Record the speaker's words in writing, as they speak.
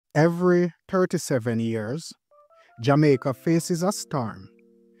Every 37 years, Jamaica faces a storm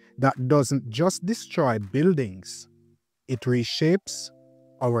that doesn't just destroy buildings, it reshapes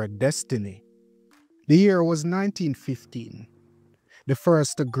our destiny. The year was 1915. The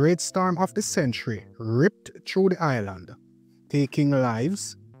first great storm of the century ripped through the island, taking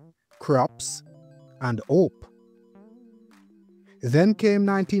lives, crops, and hope. Then came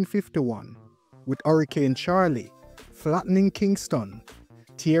 1951, with Hurricane Charlie flattening Kingston,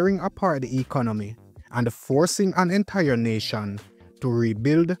 tearing apart the economy, and forcing an entire nation to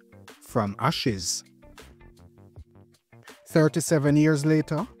rebuild from ashes. 37 years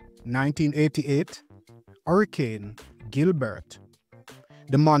later, 1988, Hurricane Gilbert,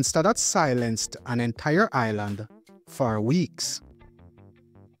 the monster that silenced an entire island for weeks.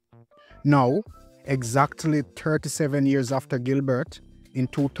 Now, exactly 37 years after Gilbert, in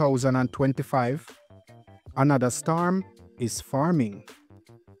 2025, another storm is forming.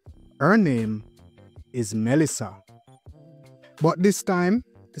 Her name is Melissa. But this time,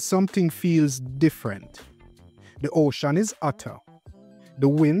 something feels different. The ocean is hotter. The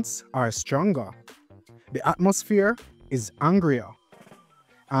winds are stronger. The atmosphere is angrier.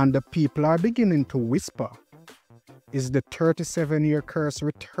 And the people are beginning to whisper. Is the 37-year curse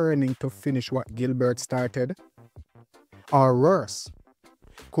returning to finish what Gilbert started? Or worse,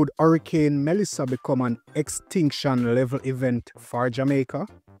 could Hurricane Melissa become an extinction-level event for Jamaica?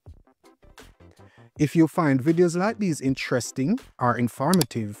 If you find videos like these interesting or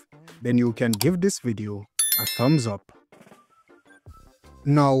informative, then you can give this video a thumbs up.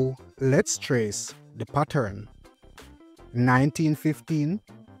 Now, let's trace the pattern. 1915,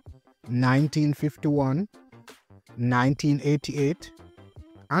 1951, 1988,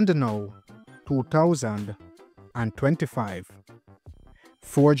 and now 2025.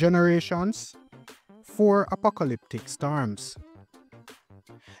 4 generations, 4 apocalyptic storms.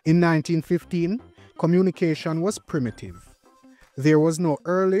 In 1915, communication was primitive. There was no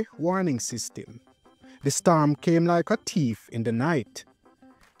early warning system. The storm came like a thief in the night,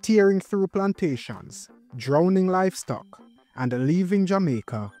 tearing through plantations, drowning livestock, and leaving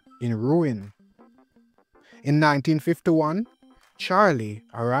Jamaica in ruin. In 1951, Charlie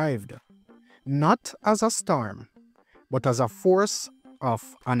arrived, not as a storm, but as a force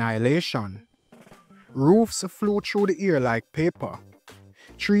of annihilation. Roofs flew through the air like paper,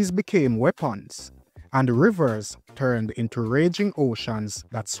 trees became weapons, and rivers turned into raging oceans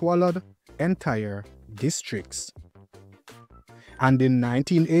that swallowed entire districts. And in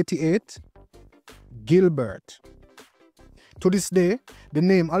 1988, Gilbert. To this day, the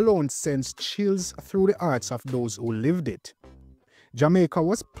name alone sends chills through the hearts of those who lived it. Jamaica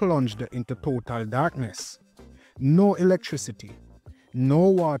was plunged into total darkness. No electricity, no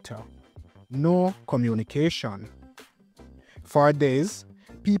water, no communication. For days,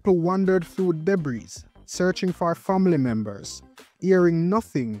 people wandered through debris, searching for family members, hearing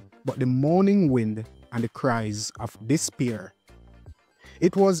nothing but the moaning wind and the cries of despair.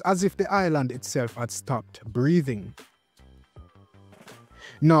 It was as if the island itself had stopped breathing.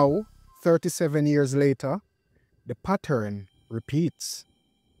 Now, 37 years later, the pattern repeats.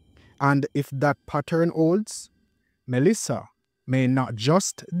 And if that pattern holds, Melissa may not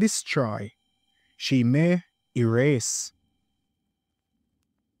just destroy, she may erase.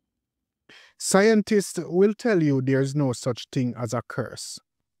 Scientists will tell you there's no such thing as a curse,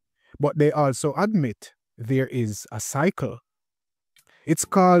 but they also admit there is a cycle. It's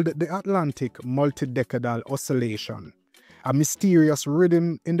called the Atlantic Multidecadal Oscillation, a mysterious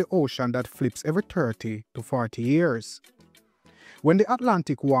rhythm in the ocean that flips every 30 to 40 years. When the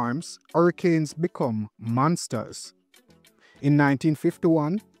Atlantic warms, hurricanes become monsters. In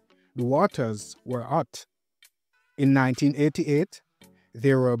 1951, the waters were hot. In 1988,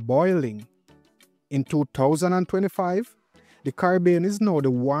 they were boiling. In 2025, the Caribbean is now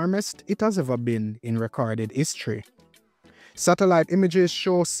the warmest it has ever been in recorded history. Satellite images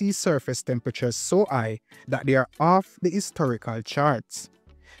show sea surface temperatures so high that they are off the historical charts,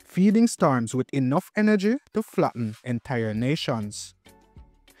 feeding storms with enough energy to flatten entire nations.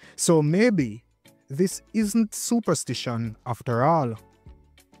 So maybe this isn't superstition after all.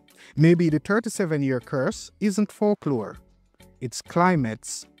 Maybe the 37-year curse isn't folklore, it's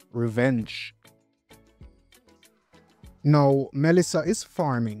climate's revenge. Now, Melissa is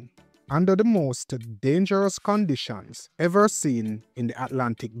forming under the most dangerous conditions ever seen in the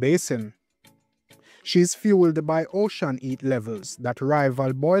Atlantic Basin. She is fueled by ocean heat levels that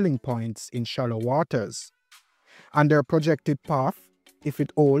rival boiling points in shallow waters. And their projected path, if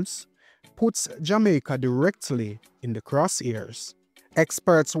it holds, puts Jamaica directly in the crosshairs.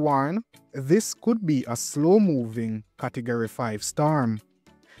 Experts warn this could be a slow-moving Category 5 storm.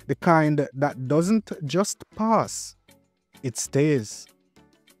 The kind that doesn't just pass, it stays.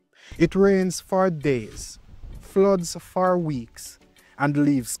 It rains for days, floods for weeks, and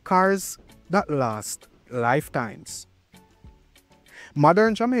leaves scars that last lifetimes.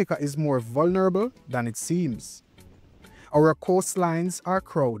 Modern Jamaica is more vulnerable than it seems. Our coastlines are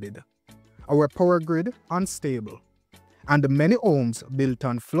crowded, our power grid unstable, and many homes built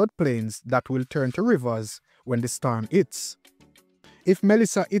on floodplains that will turn to rivers when the storm hits. If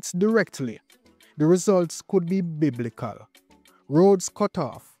Melissa hits directly, the results could be biblical. Roads cut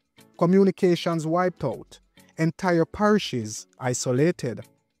off, communications wiped out, entire parishes isolated.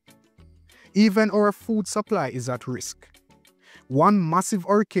 Even our food supply is at risk. One massive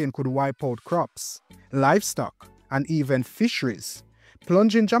hurricane could wipe out crops, livestock, and even fisheries,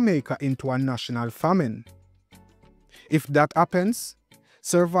 plunging Jamaica into a national famine. If that happens,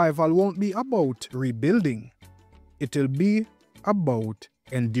 survival won't be about rebuilding. It'll be about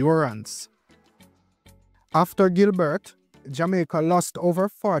endurance. After Gilbert, Jamaica lost over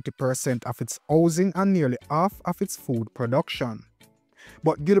 40% of its housing and nearly half of its food production.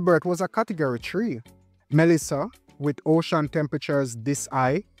 But Gilbert was a Category 3. Melissa, with ocean temperatures this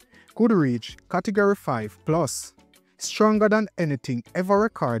high, could reach Category 5+, stronger than anything ever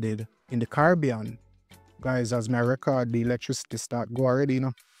recorded in the Caribbean. Guys, as my record, the electricity start go already, you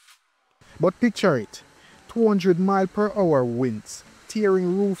know. But picture it, 200-mile-per-hour winds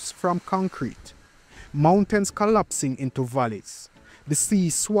tearing roofs from concrete, mountains collapsing into valleys, the sea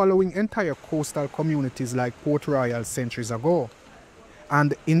swallowing entire coastal communities like Port Royal centuries ago.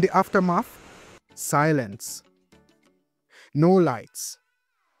 And in the aftermath, silence. No lights,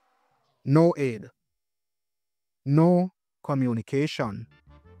 no aid, no communication.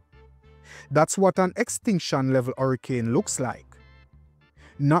 That's what an extinction-level hurricane looks like.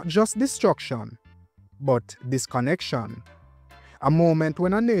 Not just destruction, but disconnection. A moment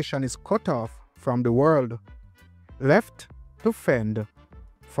when a nation is cut off from the world, left to fend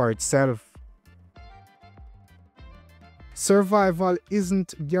for itself. Survival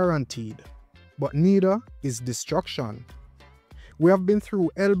isn't guaranteed, but neither is destruction. We have been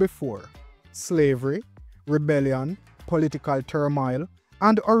through hell before: slavery, rebellion, political turmoil,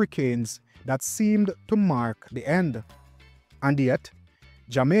 and hurricanes that seemed to mark the end. And yet,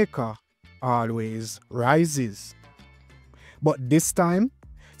 Jamaica always rises. But this time,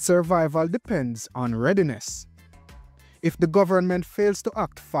 survival depends on readiness. If the government fails to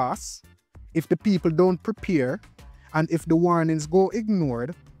act fast, if the people don't prepare, and if the warnings go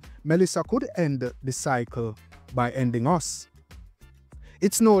ignored, Melissa could end the cycle by ending us.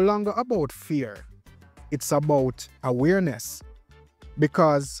 It's no longer about fear. It's about awareness.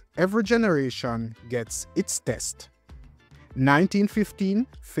 Because every generation gets its test. 1915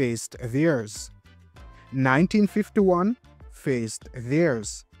 faced theirs. 1951 faced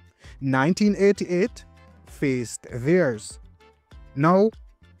theirs. 1988 faced theirs. Now,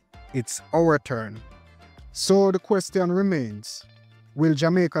 it's our turn. So the question remains, will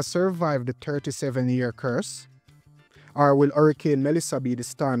Jamaica survive the 37-year curse? Or will Hurricane Melissa be the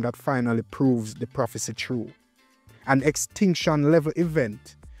storm that finally proves the prophecy true? An extinction-level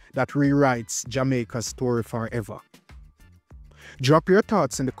event that rewrites Jamaica's story forever. Drop your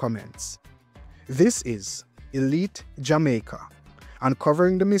thoughts in the comments. This is Elite Jamaica,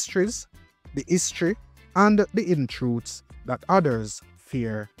 uncovering the mysteries, the history, and the hidden truths that others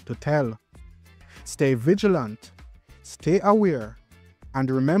fear to tell. Stay vigilant, stay aware, and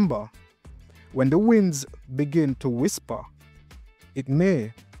remember, when the winds begin to whisper, it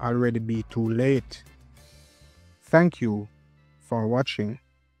may already be too late. Thank you for watching.